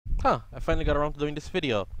I finally got around to doing this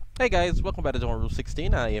video. Hey guys, welcome back to Zone Rule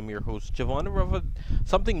 16. I am your host, Javon.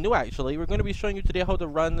 Something new actually. We're going to be showing you today how to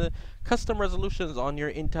run custom resolutions on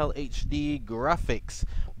your Intel HD graphics.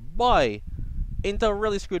 Boy, Intel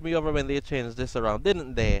really screwed me over when they changed this around,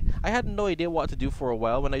 didn't they? I had no idea what to do for a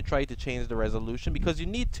while when I tried to change the resolution, because you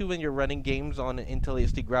need to when you're running games on Intel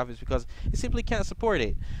HD graphics, because it simply can't support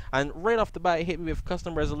it. And right off the bat, it hit me with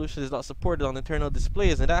custom resolution is not supported on internal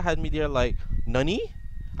displays, and that had me there like, nani?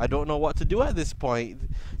 I don't know what to do at this point.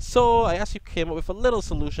 So I actually came up with a little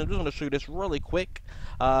solution. I'm just going to show you this really quick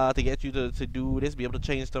to get you to do this, be able to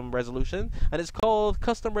change some resolution. And it's called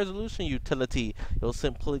Custom Resolution Utility. You'll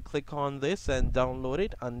simply click on this and download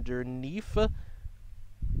it underneath.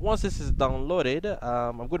 Once this is downloaded,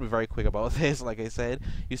 I'm going to be very quick about this. Like I said,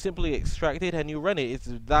 you simply extract it and you run it. It's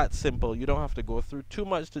that simple. You don't have to go through too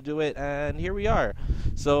much to do it, and here we are.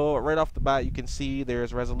 So right off the bat, you can see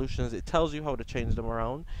there's resolutions. It tells you how to change them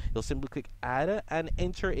around. You'll simply click add and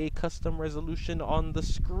enter a custom resolution on the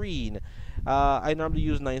screen. I normally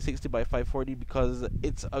use 960 by 540 because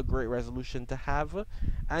it's a great resolution to have,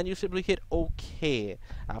 and you simply hit OK.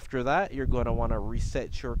 After that, you're going to want to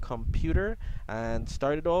reset your computer and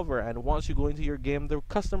start it over, and once you go into your game, the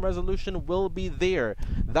custom resolution will be there.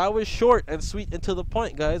 That was short and sweet and to the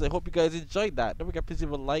point, guys. I hope you guys enjoyed that. Don't forget, please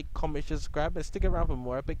leave a like, comment, subscribe, and stick around for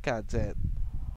more epic content.